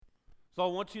So I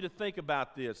want you to think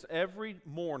about this. Every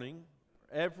morning,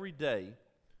 every day,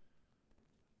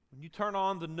 when you turn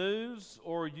on the news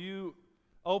or you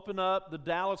open up the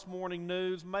Dallas Morning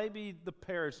News, maybe the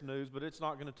Paris News, but it's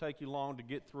not going to take you long to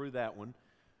get through that one.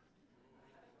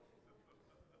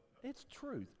 It's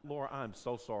truth. Laura, I'm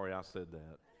so sorry I said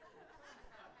that.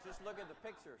 Just look at the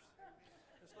pictures.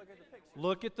 Just look at the pictures.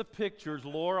 Look at the pictures.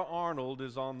 Laura Arnold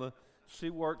is on the, she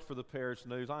worked for the Paris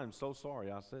News. I am so sorry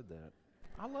I said that.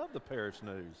 I love the Paris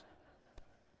News.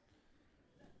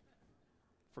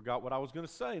 Forgot what I was going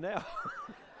to say now.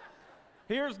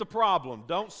 Here's the problem.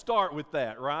 Don't start with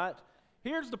that, right?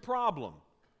 Here's the problem.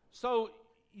 So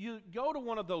you go to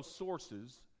one of those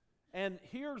sources, and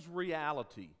here's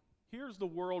reality. Here's the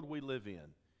world we live in.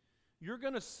 You're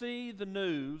going to see the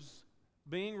news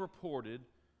being reported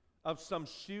of some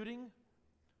shooting,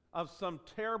 of some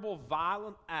terrible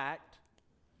violent act.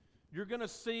 You're going to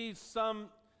see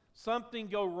something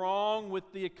go wrong with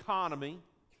the economy,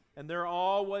 and they're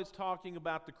always talking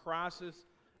about the crisis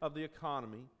of the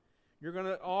economy. You're going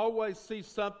to always see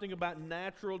something about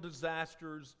natural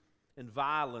disasters and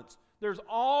violence. There's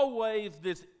always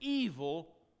this evil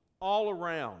all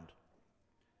around.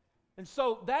 And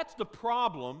so that's the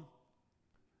problem.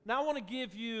 Now I want to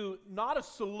give you not a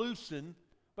solution,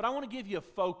 but I want to give you a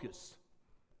focus.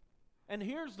 And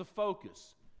here's the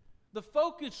focus. The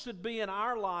focus should be in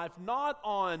our life not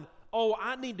on,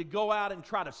 I need to go out and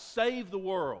try to save the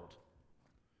world.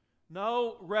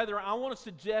 No, rather, I want to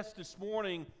suggest this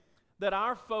morning that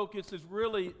our focus is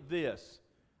really this.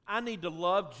 I need to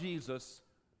love Jesus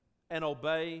and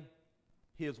obey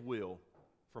His will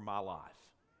for my life.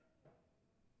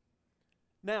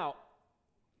 Now,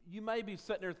 you may be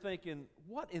sitting there thinking,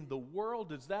 what in the world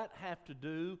does that have to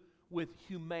do with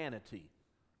humanity?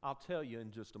 I'll tell you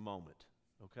in just a moment,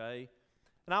 okay?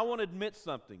 And I want to admit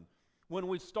something. When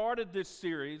we started this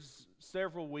series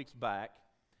several weeks back,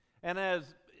 and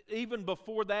even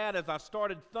before that, as I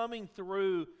started thumbing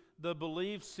through the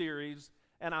Believe series,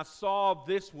 and I saw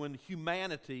this one,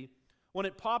 Humanity, when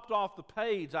it popped off the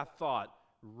page, I thought,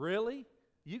 really?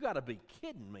 You got to be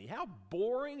kidding me. How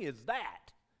boring is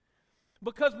that?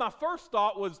 Because my first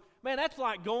thought was, man, that's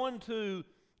like going to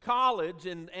college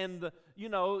and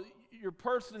your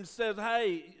person says,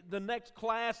 hey, the next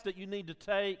class that you need to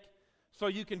take so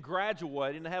you can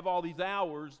graduate and have all these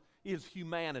hours is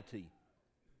humanity.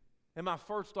 And my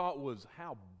first thought was,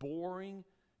 how boring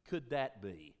could that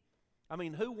be? I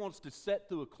mean, who wants to sit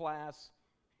through a class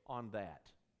on that?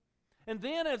 And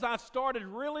then as I started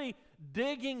really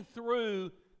digging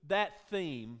through that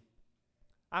theme,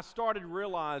 I started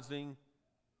realizing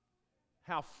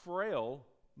how frail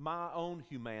my own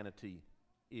humanity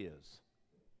is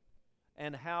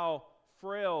and how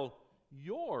frail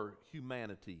your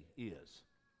humanity is,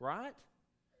 right?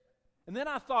 And then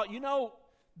I thought,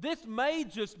 this may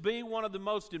just be one of the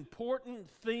most important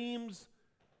themes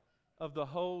of the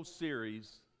whole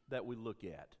series that we look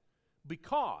at.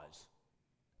 Because,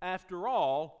 after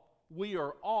all, we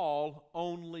are all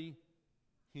only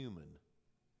human.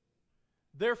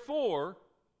 Therefore,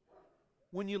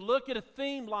 when you look at a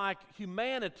theme like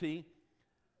humanity,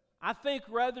 I think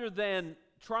rather than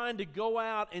trying to go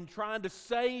out and trying to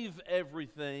save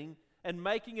everything and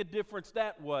making a difference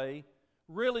that way,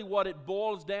 really what it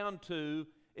boils down to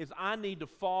is I need to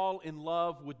fall in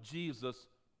love with Jesus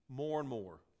more and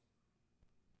more.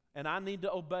 And I need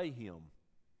to obey Him.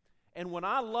 And when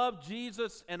I love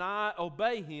Jesus and I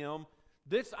obey Him,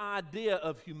 this idea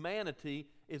of humanity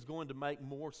is going to make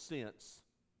more sense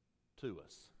to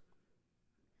us.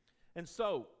 And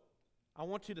so, I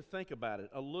want you to think about it,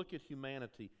 a look at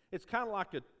humanity. It's kind of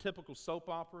like a typical soap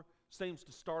opera. Seems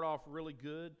to start off really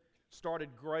good. Started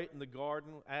great in the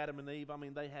garden, Adam and Eve. I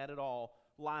mean, they had it all.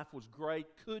 Life was great,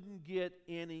 couldn't get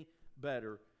any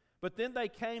better. But then they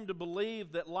came to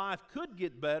believe that life could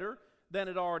get better than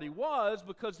it already was,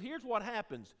 because here's what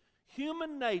happens.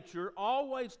 Human nature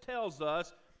always tells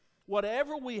us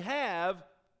whatever we have,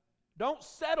 don't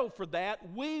settle for that.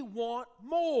 We want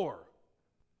more.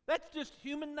 That's just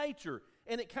human nature,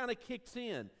 and it kind of kicks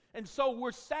in. And so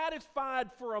we're satisfied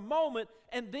for a moment,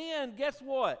 and then guess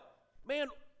what? Man,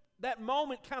 that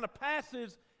moment kind of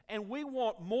passes, and we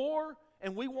want more,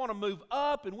 and we want to move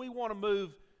up, and we want to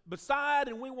move beside,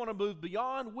 and we want to move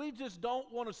beyond. We just don't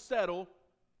want to settle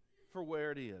for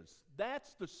where it is.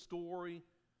 That's the story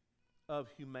of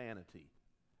humanity.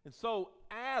 And so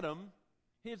Adam,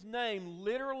 his name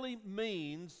literally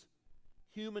means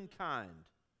humankind.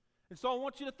 And so I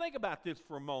want you to think about this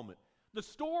for a moment. The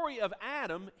story of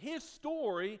Adam, his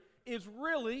story is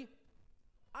really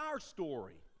our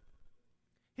story.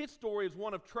 His story is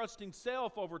one of trusting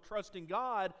self over trusting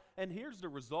God, and here's the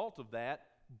result of that: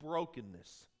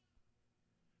 brokenness.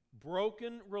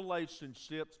 Broken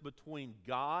relationships between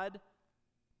God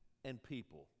and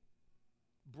people.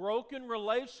 Broken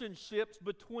relationships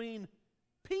between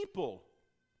people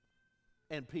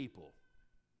and people.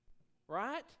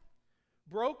 Right?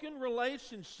 Broken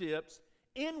relationships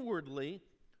inwardly,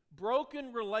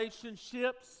 broken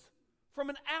relationships from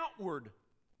an outward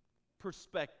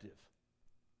perspective.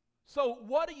 So,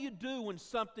 what do you do when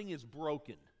something is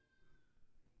broken?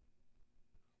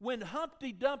 When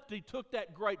Humpty Dumpty took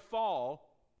that great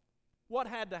fall, what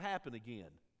had to happen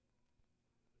again?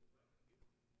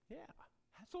 Yeah.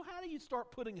 So how do you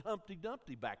start putting Humpty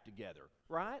Dumpty back together,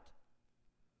 right?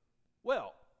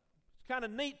 Well, it's kind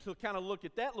of neat to kind of look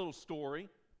at that little story,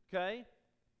 okay?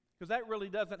 Because that really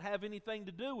doesn't have anything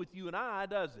to do with you and I,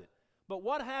 does it? But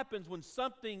what happens when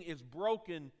something is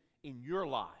broken in your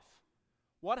life?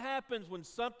 What happens when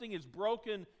something is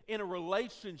broken in a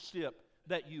relationship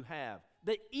that you have?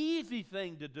 The easy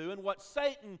thing to do, and what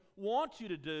Satan wants you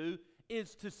to do,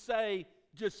 is to say,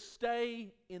 just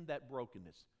stay in that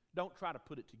brokenness. Don't try to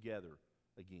put it together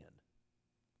again.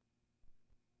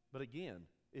 But again,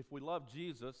 if we love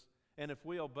Jesus and if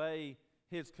we obey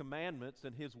His commandments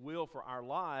and His will for our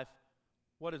life,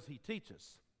 what does He teach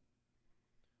us?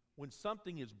 When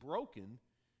something is broken,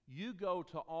 you go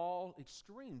to all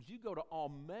extremes. You go to all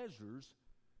measures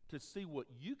to see what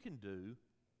you can do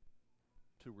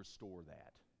to restore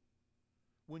that.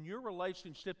 When your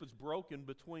relationship is broken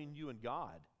between you and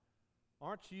God,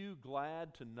 aren't you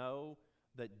glad to know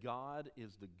that God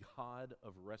is the God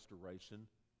of restoration?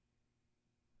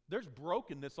 There's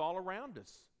brokenness all around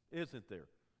us, isn't there?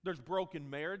 There's broken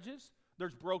marriages.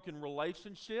 There's broken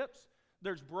relationships.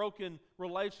 There's broken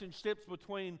relationships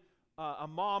between a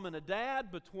mom and a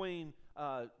dad, between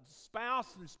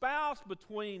spouse and spouse,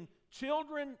 between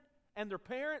children and their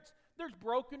parents. There's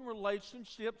broken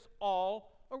relationships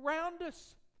all around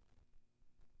us.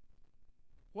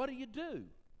 What do you do?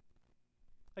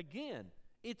 Again,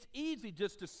 it's easy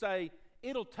just to say,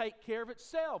 it'll take care of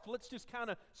itself. Let's just kind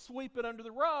of sweep it under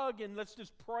the rug and let's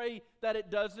just pray that it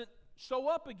doesn't show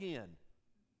up again.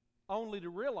 Only to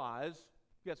realize,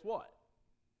 guess what?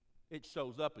 It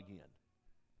shows up again.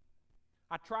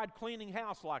 I tried cleaning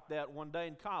house like that one day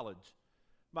in college.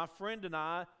 My friend and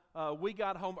I, we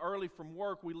got home early from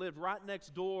work. We lived right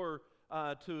next door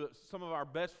to some of our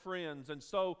best friends. And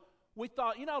so we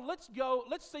thought,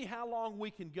 let's see how long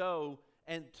we can go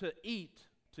and to eat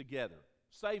together.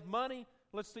 Save money.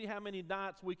 Let's see how many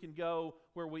nights we can go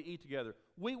where we eat together.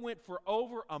 We went for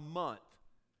over a month.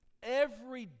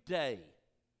 Every day.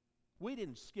 We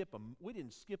didn't skip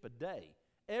a day.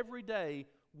 Every day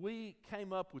we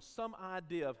came up with some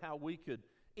idea of how we could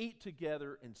eat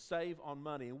together and save on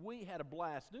money. And we had a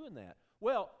blast doing that.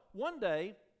 Well, one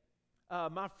day,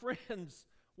 my friend's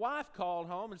wife called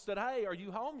home and said, "Hey, are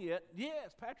you home yet?"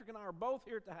 "Yes, Patrick and I are both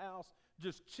here at the house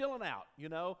just chilling out,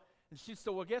 And she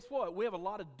said, "Well, guess what? We have a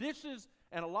lot of dishes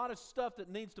and a lot of stuff that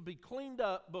needs to be cleaned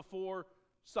up before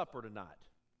supper tonight."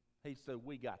 He said,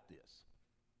 "We got this."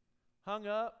 Hung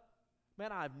up.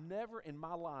 Man, I've never in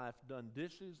my life done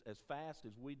dishes as fast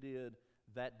as we did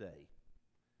that day.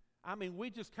 I mean, we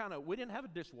didn't have a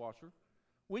dishwasher.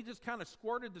 We just kind of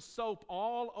squirted the soap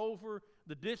all over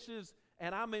the dishes,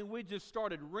 and we just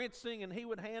started rinsing, and he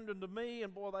would hand them to me,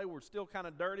 and boy, they were still kind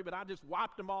of dirty, but I just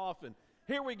wiped them off, and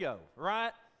here we go,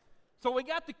 right? So we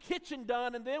got the kitchen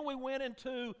done, and then we went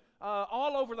into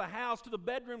all over the house to the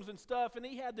bedrooms and stuff, and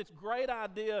he had this great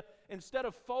idea. Instead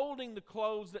of folding the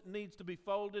clothes that needs to be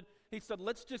folded, he said,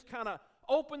 let's just kind of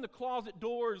open the closet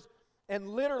doors and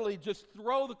literally just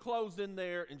throw the clothes in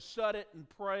there and shut it and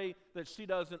pray that she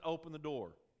doesn't open the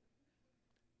door.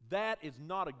 That is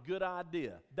not a good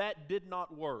idea. That did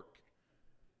not work.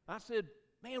 I said,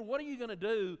 "Man, what are you going to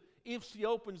do if she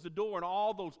opens the door and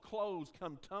all those clothes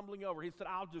come tumbling over?" He said,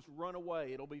 "I'll just run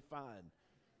away. It'll be fine."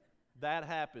 That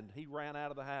happened. He ran out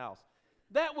of the house.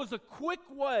 That was a quick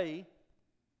way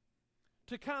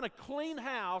to kind of clean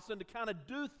house and to kind of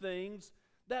do things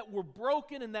that were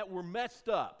broken and that were messed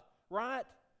up, right?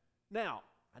 Now,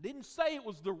 I didn't say it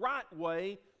was the right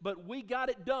way, but we got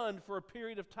it done for a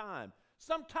period of time.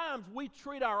 Sometimes we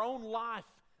treat our own life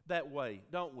that way,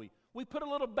 don't we? We put a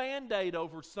little Band-Aid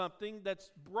over something that's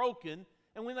broken,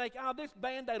 and we think, this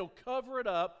Band-Aid will cover it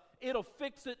up, it'll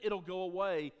fix it, it'll go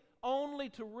away, only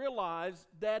to realize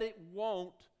that it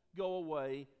won't go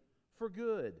away for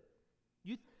good.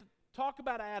 You talk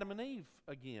about Adam and Eve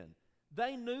again.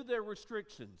 They knew their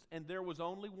restrictions, and there was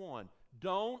only one.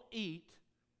 Don't eat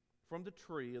from the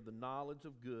tree of the knowledge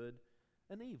of good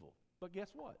and evil. But guess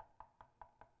what?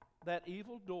 that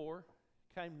evil door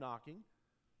came knocking,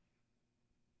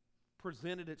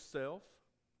 presented itself,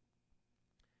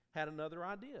 had another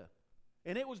idea.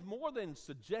 And it was more than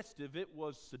suggestive, it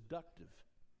was seductive.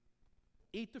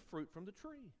 Eat the fruit from the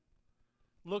tree.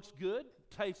 Looks good,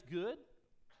 tastes good.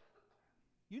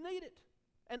 You need it.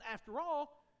 And after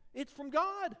all, it's from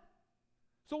God.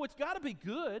 So it's got to be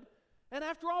good. And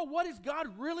after all, what is God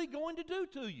really going to do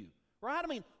to you? Right? I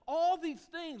mean, all these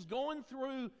things going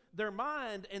through their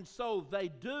mind, and so they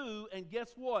do, and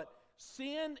guess what?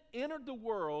 Sin entered the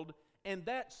world, and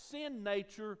that sin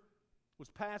nature was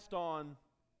passed on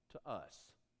to us.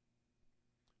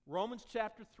 Romans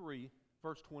chapter 3,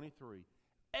 verse 23.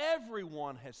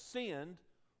 Everyone has sinned.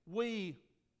 We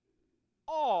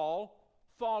all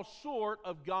fall short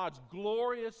of God's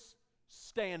glorious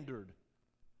standard.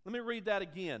 Let me read that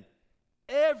again.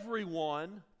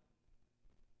 Everyone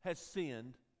has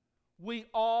sinned. We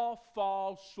all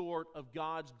fall short of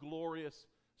God's glorious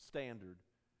standard.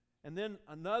 And then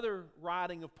another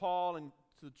writing of Paul to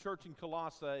the church in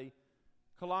Colossae,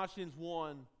 Colossians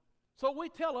 1. So we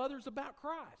tell others about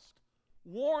Christ,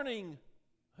 warning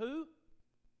who?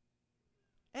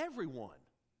 Everyone.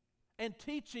 And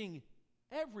teaching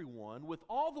everyone with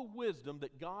all the wisdom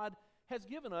that God has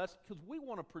given us, because we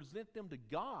want to present them to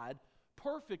God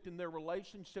perfect in their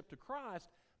relationship to Christ.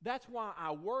 That's why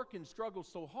I work and struggle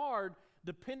so hard,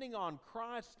 depending on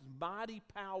Christ's mighty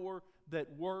power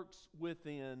that works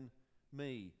within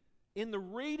me. In the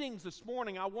readings this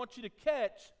morning, I want you to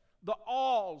catch the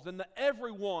alls and the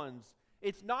everyones.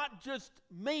 It's not just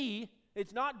me,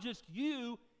 it's not just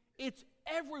you, it's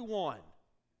everyone.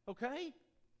 Okay?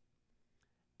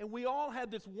 And we all have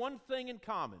this one thing in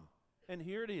common, and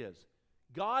here it is.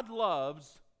 God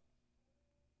loves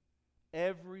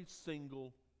every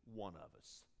single one of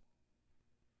us.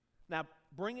 Now,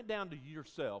 bring it down to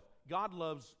yourself. God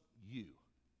loves you.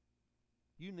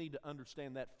 You need to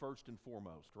understand that first and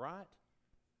foremost, right?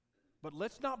 But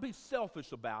let's not be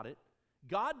selfish about it.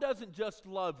 God doesn't just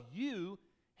love you,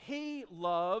 He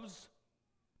loves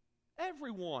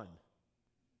everyone.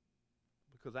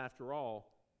 Because after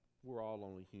all, we're all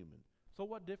only human. So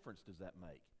what difference does that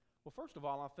make? Well, first of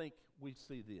all, I think we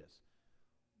see this.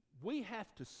 We have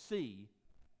to see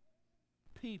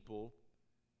people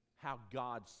how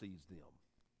God sees them.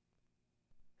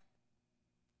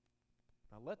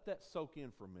 Now let that soak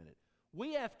in for a minute.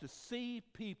 We have to see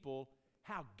people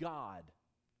how God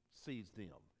sees them.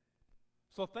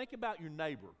 So think about your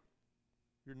neighbor,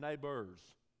 your neighbors.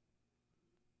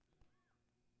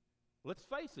 Let's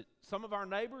face it, some of our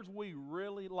neighbors we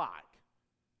really like,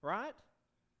 right?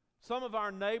 Some of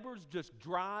our neighbors just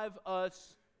drive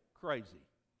us crazy,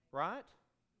 right?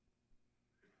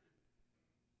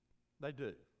 They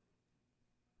do.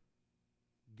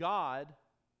 God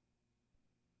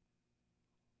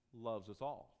loves us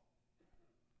all.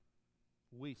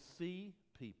 We see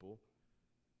people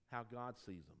how God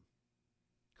sees them.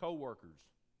 Co-workers.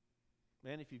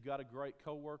 Man, if you've got a great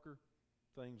co-worker,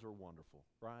 things are wonderful,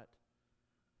 right?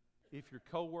 If your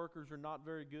co-workers are not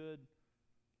very good,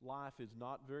 life is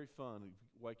not very fun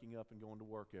waking up and going to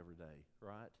work every day,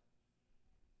 right?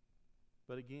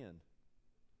 But again,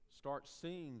 start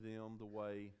seeing them the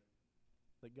way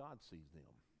that God sees them.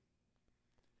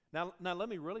 Now let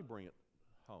me really bring it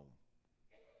home.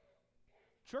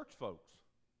 Church folks.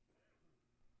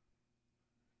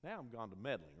 Now I'm gone to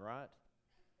meddling, right?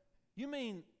 You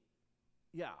mean,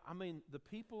 the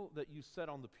people that you sit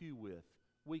on the pew with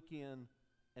week in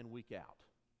and week out.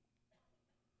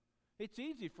 It's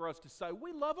easy for us to say,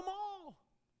 we love them all.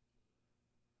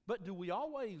 But do we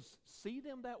always see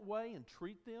them that way and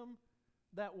treat them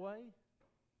that way?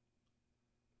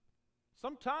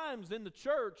 Sometimes in the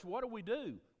church, what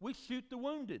do? We shoot the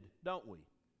wounded, don't we?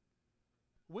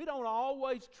 We don't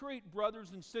always treat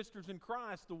brothers and sisters in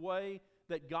Christ the way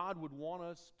that God would want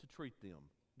us to treat them,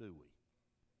 do we?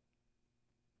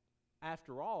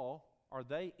 After all, are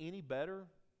they any better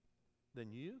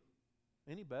than you?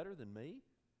 Any better than me?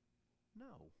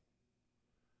 No.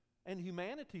 And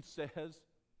humanity says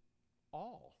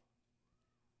all.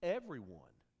 Everyone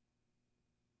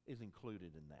is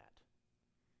included in that.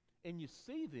 And you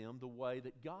see them the way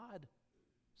that God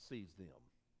sees them.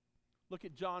 Look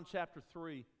at John chapter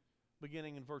 3,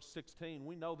 beginning in verse 16.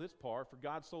 We know this part. For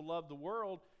God so loved the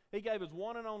world, He gave His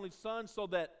one and only Son, so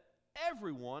that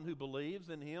everyone who believes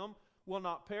in Him will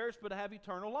not perish but have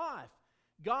eternal life.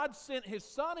 God sent His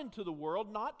Son into the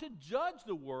world not to judge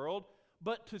the world,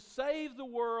 but to save the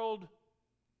world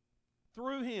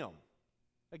through Him.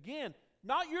 Again,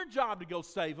 not your job to go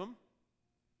save them.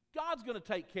 God's going to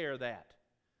take care of that.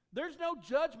 There's no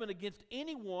judgment against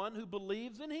anyone who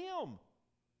believes in Him.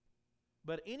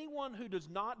 But anyone who does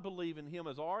not believe in him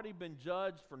has already been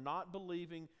judged for not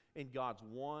believing in God's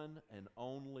one and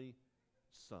only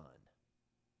Son.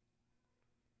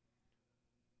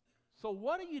 So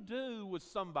what do you do with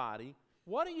somebody?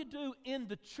 What do you do in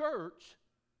the church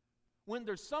when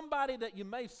there's somebody that you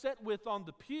may sit with on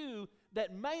the pew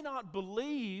that may not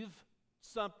believe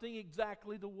something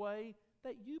exactly the way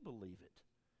that you believe it?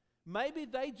 Maybe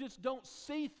they just don't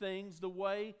see things the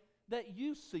way that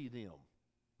you see them.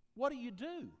 What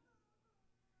do?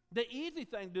 The easy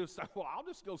thing to do is say, well, I'll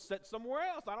just go sit somewhere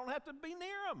else. I don't have to be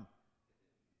near them.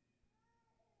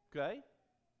 Okay?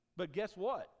 But guess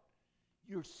what?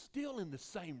 You're still in the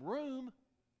same room,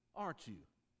 aren't you?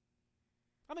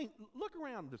 I mean, look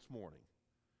around this morning.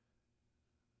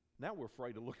 Now we're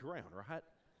afraid to look around, right?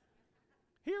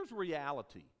 Here's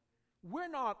reality. We're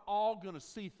not all going to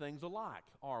see things alike,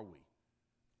 are we?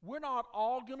 We're not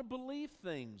all going to believe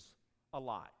things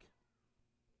alike.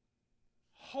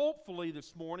 Hopefully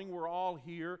this morning we're all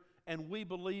here and we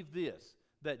believe this,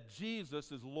 that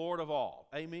Jesus is Lord of all.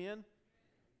 Amen?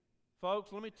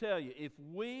 Folks, let me tell you, if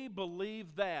we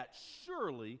believe that,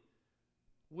 surely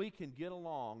we can get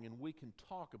along and we can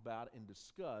talk about and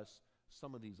discuss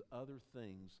some of these other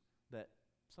things that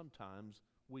sometimes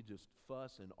we just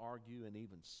fuss and argue and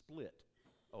even split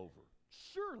over.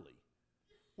 Surely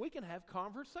we can have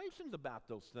conversations about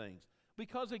those things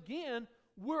because, again,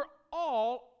 we're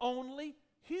all only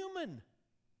human.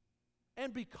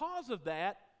 And because of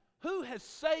that, who has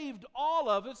saved all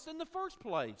of us in the first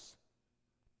place?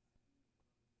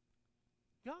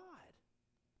 God,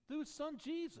 through His Son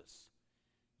Jesus.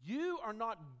 You are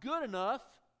not good enough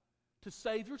to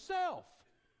save yourself.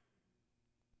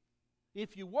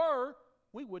 If you were,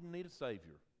 we wouldn't need a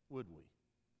Savior, would we?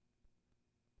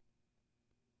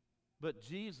 But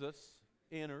Jesus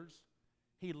enters,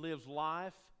 He lives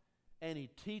life, and He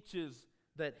teaches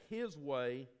that His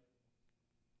way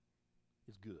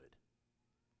is good.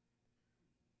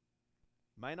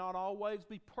 May not always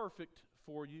be perfect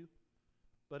for you,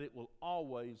 but it will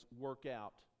always work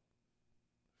out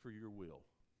for your will.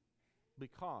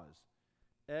 Because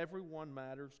everyone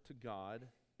matters to God,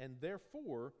 and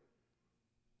therefore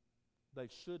they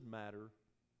should matter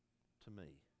to me.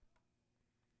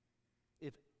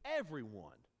 If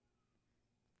everyone,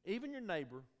 even your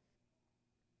neighbor,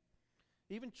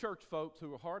 even church folks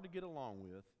who are hard to get along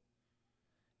with,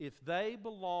 if they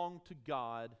belong to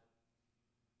God,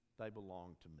 they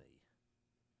belong to me.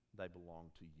 They belong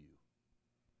to you.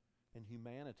 And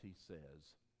humanity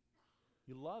says,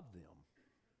 you love them.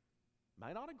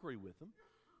 May not agree with them,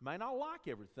 may not like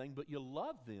everything, but you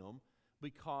love them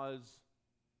because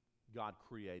God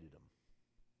created them.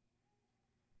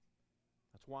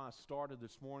 That's why I started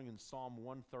this morning in Psalm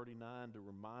 139 to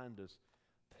remind us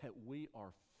that we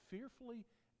are fearfully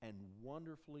and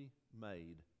wonderfully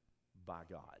made by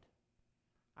God.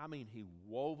 I mean, He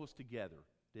wove us together,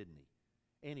 didn't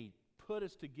He? And He put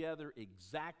us together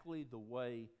exactly the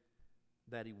way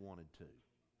that He wanted to.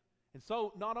 And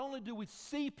so not only do we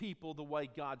see people the way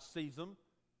God sees them,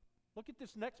 look at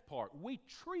this next part. We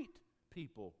treat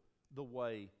people the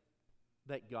way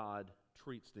that God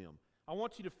treats them. I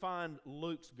want you to find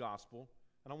Luke's gospel,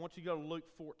 and I want you to go to Luke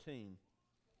 14.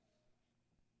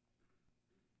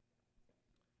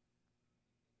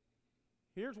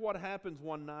 Here's what happens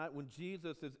one night when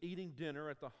Jesus is eating dinner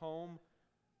at the home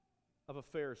of a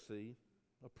Pharisee,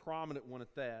 a prominent one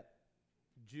at that,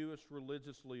 Jewish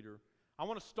religious leader. I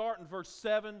want to start in verse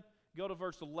 7, go to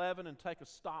verse 11, and take a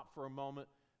stop for a moment,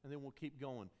 and then we'll keep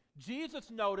going. Jesus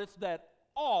noticed that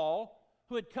all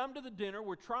who had come to the dinner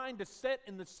were trying to sit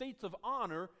in the seats of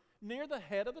honor near the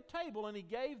head of the table, and He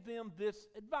gave them this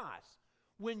advice.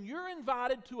 When you're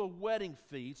invited to a wedding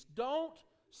feast, don't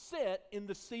sit in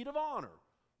the seat of honor.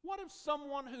 What if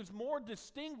someone who's more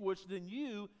distinguished than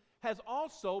you has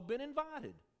also been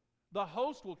invited? The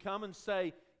host will come and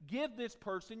say, give this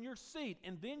person your seat,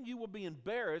 and then you will be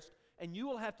embarrassed, and you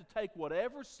will have to take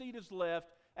whatever seat is left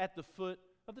at the foot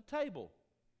of the table.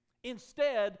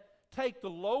 Instead, take the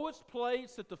lowest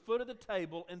place at the foot of the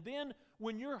table, and then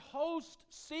when your host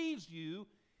sees you,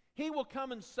 he will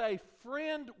come and say,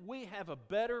 friend, we have a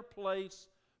better place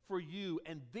for you,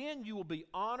 and then you will be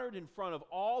honored in front of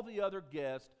all the other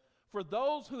guests. For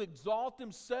those who exalt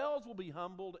themselves will be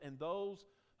humbled, and those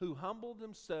who humble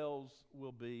themselves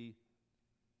will be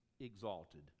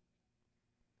exalted.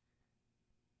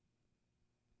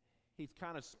 He's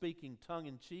kind of speaking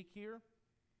tongue-in-cheek here.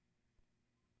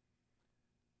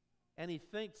 And he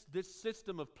thinks this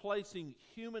system of placing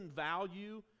human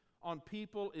value on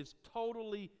people is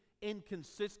totally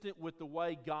inconsistent with the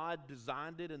way God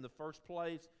designed it in the first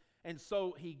place. And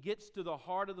so he gets to the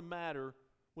heart of the matter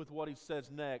with what he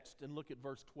says next and look at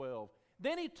verse 12.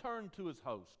 Then he turned to his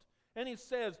host and he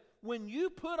says, when you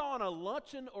put on a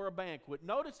luncheon or a banquet,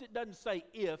 notice it doesn't say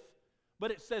if,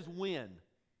 but it says when.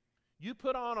 You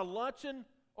put on a luncheon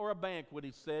or a banquet,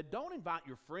 he said, don't invite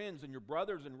your friends and your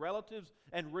brothers and relatives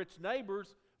and rich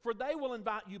neighbors, for they will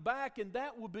invite you back and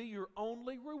that will be your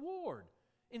only reward.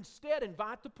 Instead,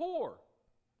 invite the poor,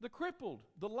 the crippled,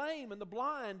 the lame, and the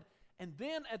blind, and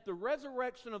then at the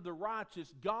resurrection of the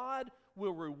righteous, God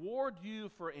will reward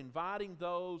you for inviting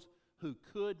those who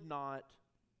could not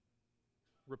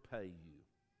repay you.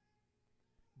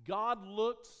 God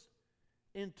looks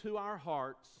into our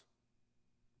hearts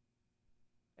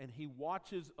and He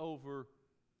watches over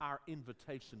our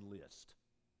invitation list.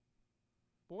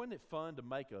 Boy, isn't it fun to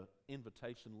make an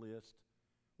invitation list?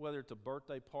 Whether it's a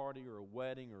birthday party or a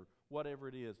wedding or whatever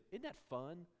it is. Isn't that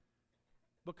fun?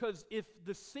 Because if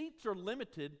the seats are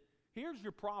limited, here's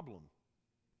your problem.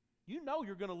 You know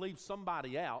you're going to leave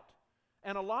somebody out.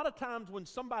 And a lot of times when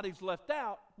somebody's left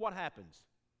out, what happens?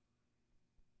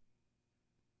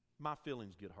 My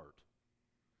feelings get hurt.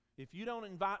 If you don't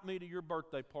invite me to your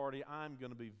birthday party, I'm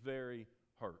going to be very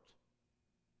hurt.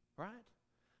 Right?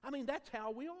 I mean, that's how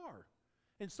we are.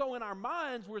 And so in our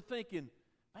minds, we're thinking,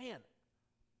 man,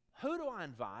 who do I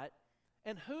invite?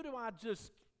 And who do I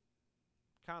just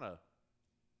kind of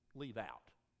leave out?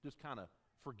 Just kind of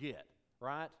forget,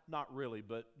 right? Not really,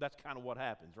 but that's kind of what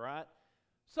happens, right?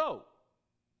 So,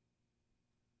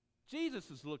 Jesus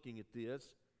is looking at this,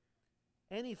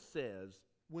 and He says,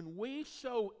 when we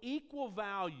show equal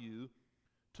value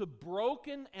to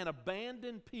broken and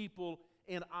abandoned people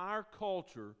in our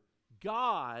culture,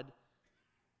 God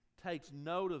takes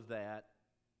note of that,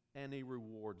 and He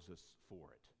rewards us for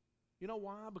it. You know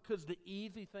why? Because the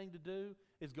easy thing to do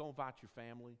is go invite your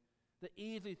family. The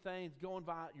easy thing is go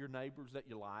invite your neighbors that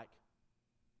you like.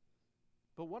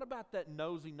 But what about that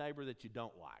nosy neighbor that you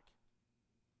don't like?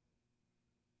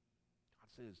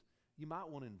 God says, you might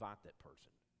want to invite that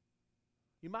person.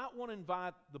 You might want to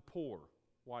invite the poor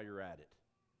while you're at it.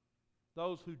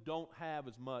 Those who don't have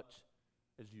as much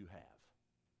as you have.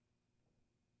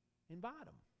 Invite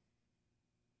them.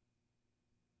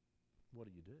 What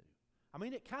do you do? I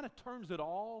mean, it kind of turns it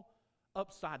all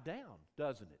upside down,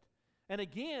 doesn't it? And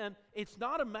again, it's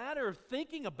not a matter of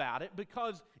thinking about it,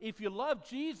 because if you love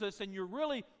Jesus and you're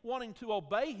really wanting to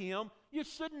obey Him, you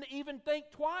shouldn't even think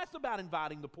twice about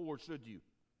inviting the poor, should you?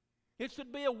 It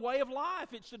should be a way of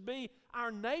life. It should be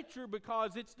our nature,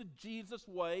 because it's the Jesus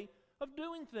way of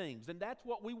doing things, and that's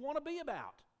what we want to be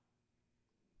about.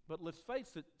 But let's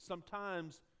face it,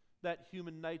 sometimes that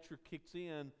human nature kicks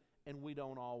in and we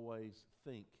don't always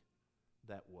think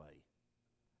that way.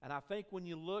 And I think when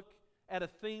you look at a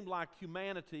theme like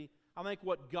humanity, I think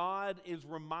what God is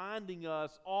reminding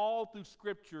us all through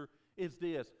Scripture is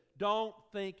this: don't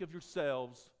think of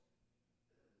yourselves,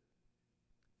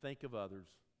 think of others.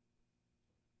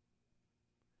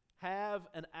 Have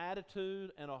an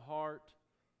attitude and a heart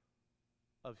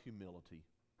of humility.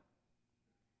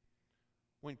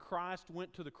 When Christ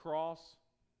went to the cross,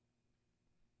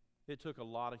 it took a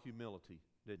lot of humility,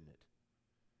 didn't it?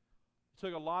 It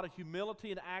took a lot of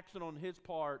humility and action on His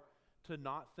part to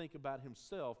not think about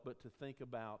Himself, but to think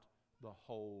about the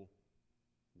whole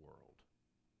world.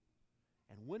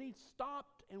 And when He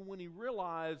stopped and when He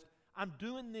realized, I'm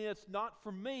doing this not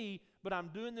for me, but I'm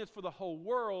doing this for the whole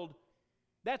world,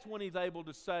 that's when He's able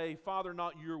to say, Father,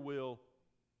 not your will,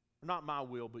 not my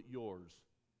will, but yours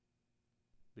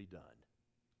be done.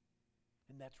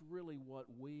 And that's really what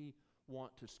we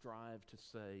want to strive to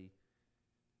say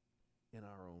in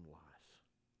our own life.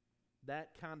 That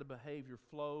kind of behavior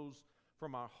flows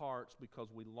from our hearts because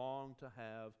we long to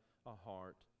have a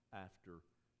heart after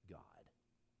God.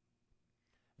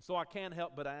 So I can't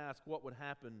help but ask, what would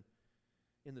happen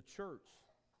in the church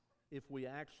if we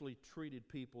actually treated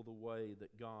people the way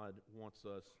that God wants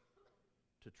us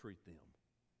to treat them?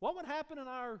 What would happen in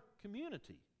our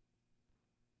community?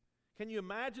 Can you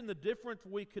imagine the difference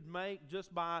we could make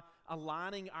just by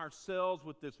aligning ourselves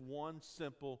with this one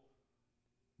simple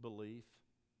belief?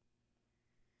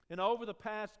 And over the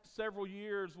past several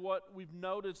years, what we've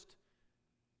noticed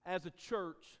as a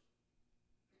church,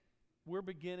 we're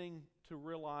beginning to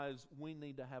realize we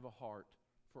need to have a heart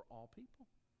for all people.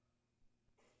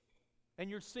 And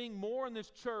you're seeing more in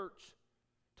this church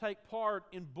take part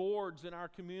in boards in our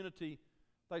community.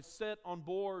 They sit on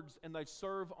boards and they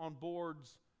serve on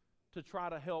boards to try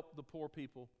to help the poor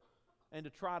people and to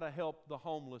try to help the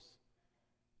homeless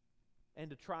and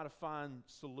to try to find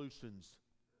solutions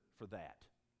for that.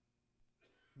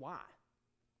 Why?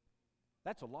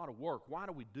 That's a lot of work. Why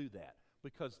do we do that?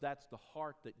 Because that's the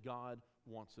heart that God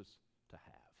wants us to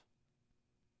have.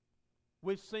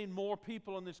 We've seen more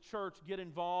people in this church get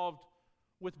involved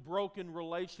with broken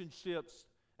relationships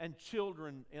and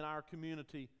children in our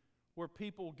community, where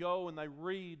people go and they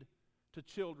read to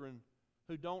children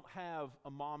who don't have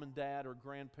a mom and dad or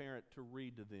grandparent to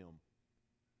read to them.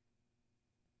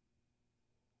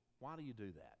 Why do you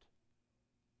do that?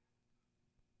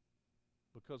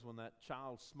 Because when that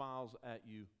child smiles at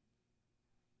you,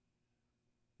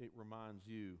 it reminds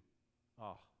you,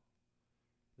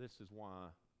 this is why,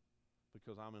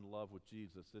 because I'm in love with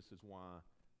Jesus, this is why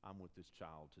I'm with this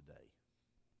child today.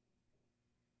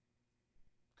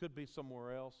 Could be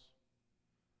somewhere else,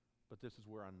 but this is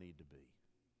where I need to be.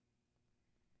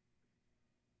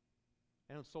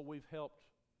 And so we've helped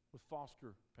with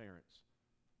foster parents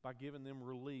by giving them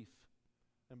relief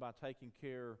and by taking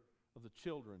care of the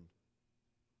children.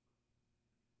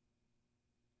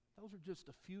 Those are just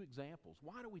a few examples.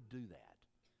 Why do we do that?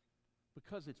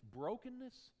 Because it's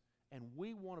brokenness, and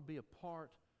we want to be a part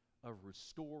of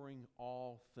restoring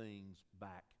all things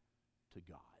back to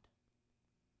God.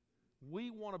 We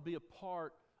want to be a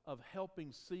part of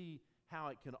helping see how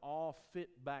it can all fit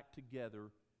back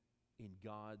together in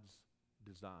God's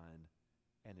design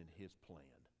and in His plan.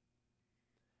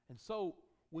 And so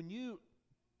when you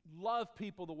love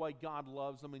people the way God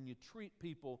loves them and you treat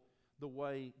people the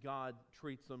way God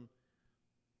treats them,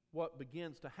 what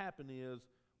begins to happen is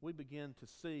we begin to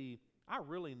see, I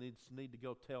really need to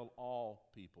go tell all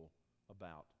people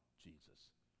about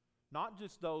Jesus. Not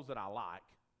just those that I like,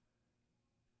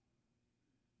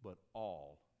 but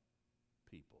all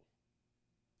people.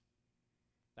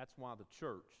 That's why the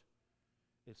church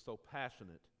is so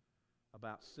passionate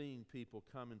about seeing people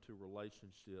come into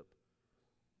relationship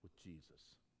with Jesus.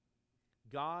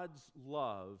 God's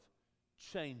love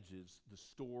changes the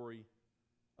story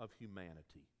of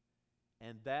humanity.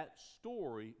 And that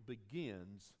story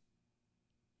begins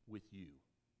with you.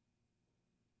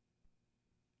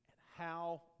 And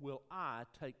how will I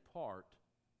take part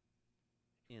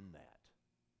in that?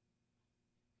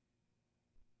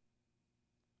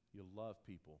 You love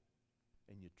people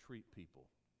and you treat people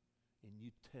and you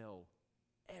tell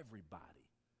everybody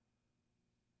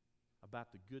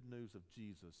about the good news of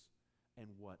Jesus and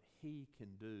what He can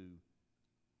do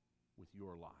with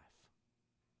your life.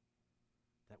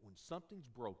 That when something's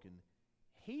broken,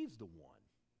 He's the one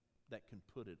that can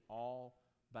put it all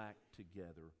back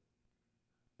together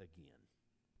again.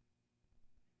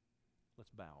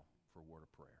 Let's bow for a word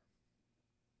of prayer.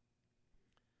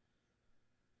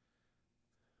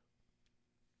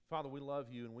 Father, we love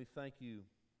You and we thank You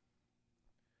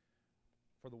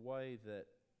for the way that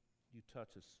You touch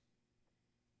us,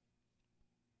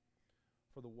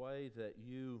 for the way that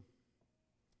You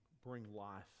bring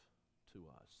life to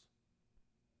us.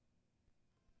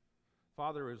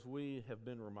 Father, as we have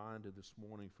been reminded this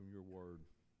morning from Your word,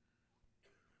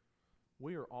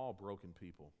 we are all broken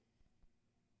people.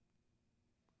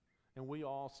 And we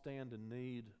all stand in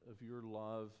need of Your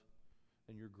love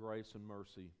and Your grace and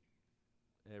mercy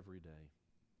every day.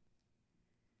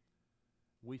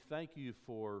 We thank You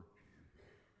for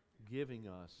giving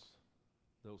us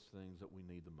those things that we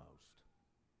need the most.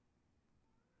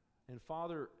 And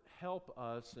Father, help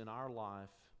us in our life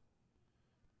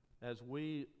as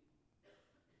we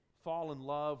fall in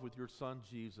love with Your Son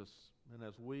Jesus, and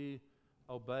as we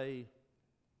obey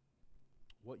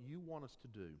what You want us to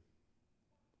do.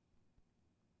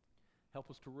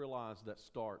 Help us to realize that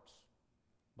starts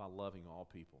by loving all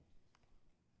people.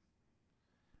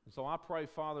 And so I pray,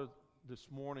 Father, this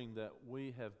morning that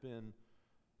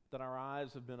that our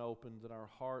eyes have been opened, that our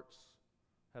hearts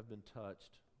have been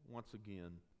touched once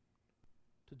again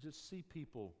to just see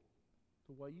people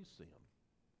the way You see them.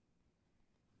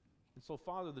 And so,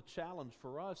 Father, the challenge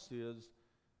for us is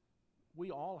we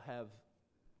all have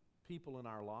people in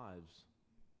our lives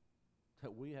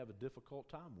that we have a difficult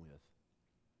time with.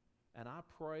 And I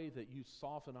pray that You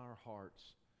soften our hearts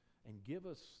and give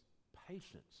us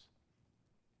patience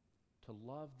to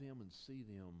love them and see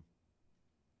them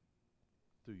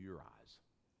through Your eyes.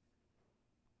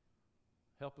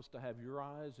 Help us to have Your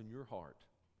eyes and Your heart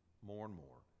more and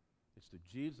more. It's to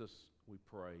Jesus we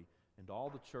pray, and all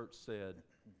the church said,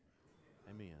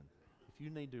 amen. If you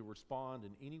need to respond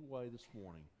in any way this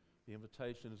morning, the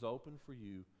invitation is open for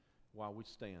you while we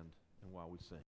stand and while we sing.